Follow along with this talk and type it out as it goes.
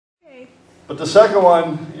But the second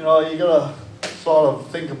one, you know, you gotta sort of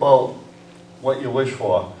think about what you wish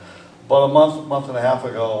for. About a month and a half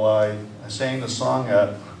ago, I sang the song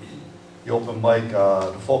at the open mic,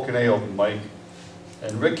 the Folk and A open mic,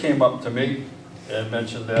 and Rick came up to me and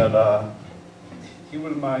mentioned that he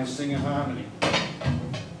wouldn't mind singing harmony.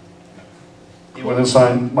 He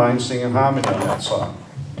wouldn't mind singing harmony on that song.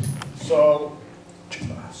 So,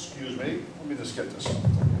 excuse me, let me just get this up.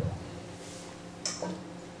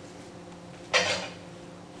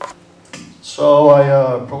 So I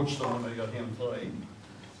approached him when I got him today,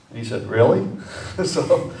 and he said, "Really?"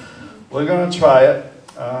 So we're going to try it.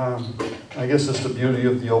 I guess it's the beauty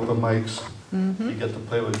of the open mics. You get to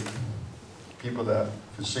play with people that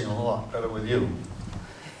can sing a lot better with you.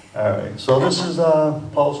 All right, so this is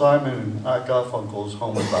Paul Simon and Art Garfunkel's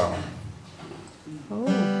Homeward. Oh.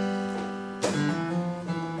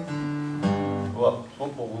 Well,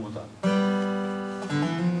 one more time.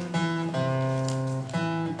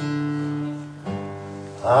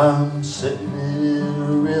 I'm sitting in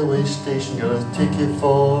a railway station, got a ticket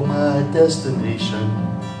for my destination.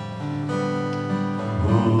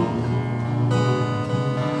 Ooh.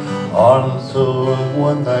 On a tour of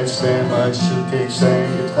one night stand, my suitcase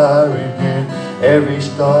and guitar in hand. Every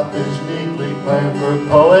stop is neatly planned for a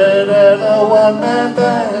poet and a one-man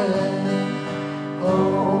band.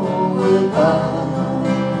 Homeward bound,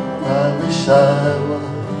 I wish I was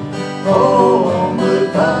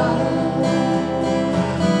homeward bound.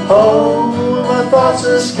 Home, when my thoughts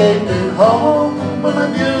escaping. Home, when my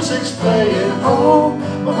music's playing. Home,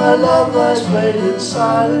 when my love lies waiting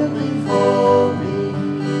silently for me.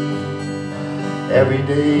 Every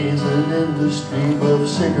day's an endless stream of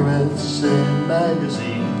cigarettes and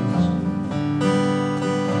magazines.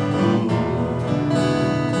 Ooh.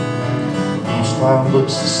 Each town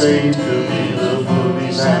looks the same to me, the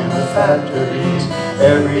movies and the factories.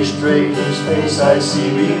 Every stranger's face I see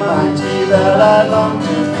reminds me that I long to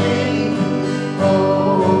be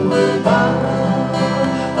homeward bound.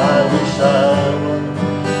 I wish I was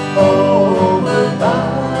homeward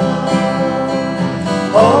bound.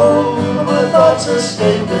 Home, when my thoughts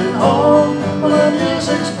escaping. Home, when my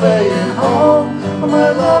music's playing. Home, when my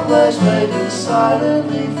love lies waiting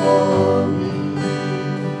silently for me.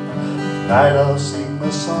 Tonight I'll sing my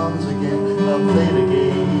songs again. I'll play the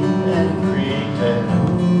game and pretend.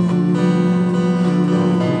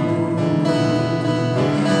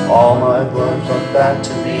 All my words come back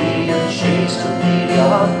to me in shades of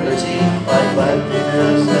mediocrity. Like lightning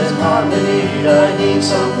there's harmony. I need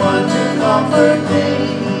someone to comfort me.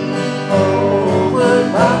 Homeward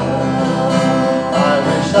bound, I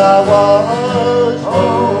wish I was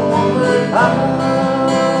homeward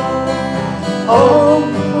bound. Home,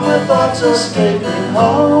 when my thoughts escaping.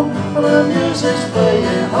 Home, when my music's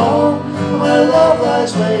playing. Home, when my love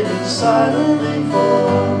lies waiting silently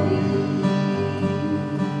for me.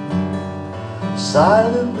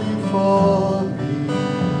 Silently for me.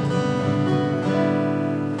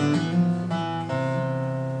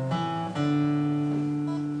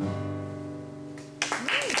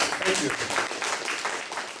 Thank you.